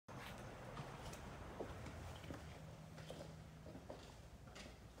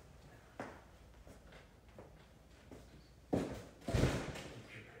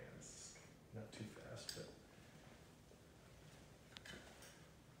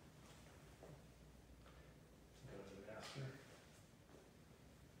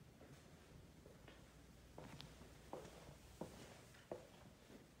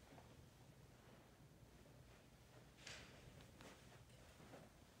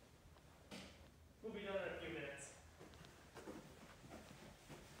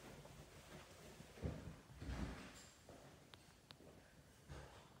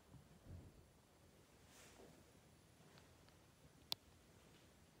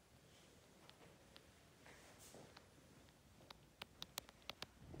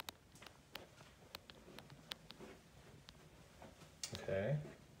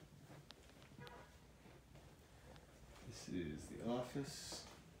this.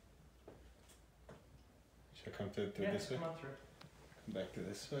 Should I come through Yeah, this way? come on through. Come back to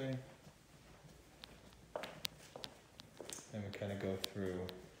this way. And we kind of go through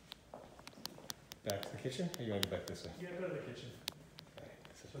back to the kitchen, or you want to go back this way? Yeah, go to the kitchen. Okay,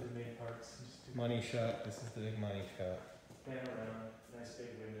 this is So the main parts. Just do money shot. This is the big money shot. pan around. Nice big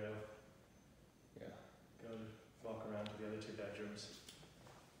window. Yeah. Go walk around to the other two bedrooms.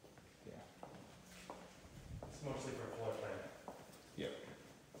 Yeah. It's mostly for floor plan. Yep.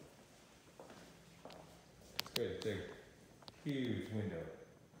 It's great. Big, huge window.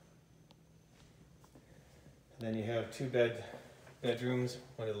 And then you have two bedrooms.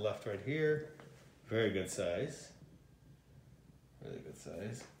 One to the left right here. Very good size. Really good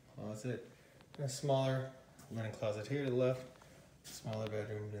size. Closet. And a smaller linen closet here to the left. Smaller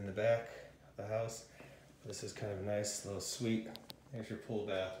bedroom in the back of the house. This is kind of nice, little suite. There's your pool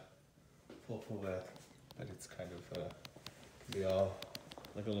bath. Full pool bath. But it's kind of, can be all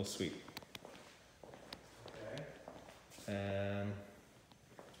like a little suite. Okay. And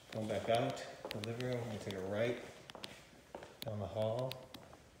going back out the living room, you take a right down the hall.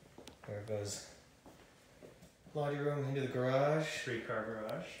 There goes laundry room into the garage. Three-car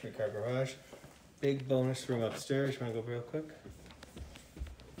garage. Three-car garage. Big bonus room upstairs. You want to go real quick?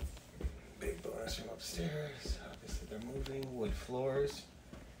 Big bonus room upstairs. Obviously they're moving. Wood floors.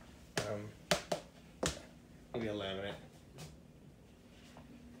 Maybe a laminate.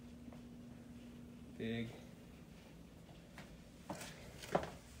 Big.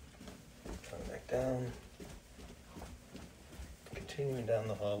 Coming back down. Continuing down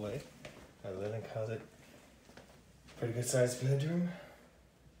the hallway. Our linen closet. Pretty good sized bedroom.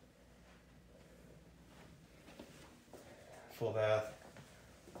 Full bath.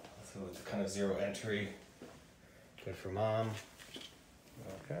 So it's kind of zero entry. Good for mom.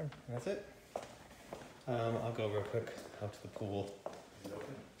 Okay, that's it. I'll go real quick out to the pool.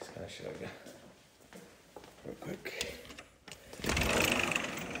 Just kind of show you real quick.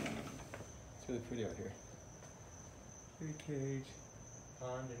 It's really pretty out here. Pretty cage.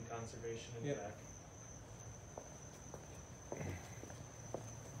 Pond and conservation in Yep. the back.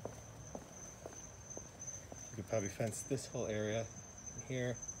 You could probably fence this whole area in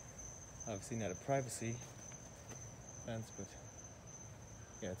here. Obviously not a privacy fence, but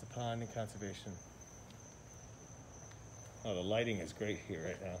yeah, it's a pond and conservation. Oh, the lighting is great here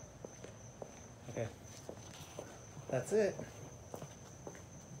right now. Okay, that's it.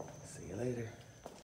 See you later.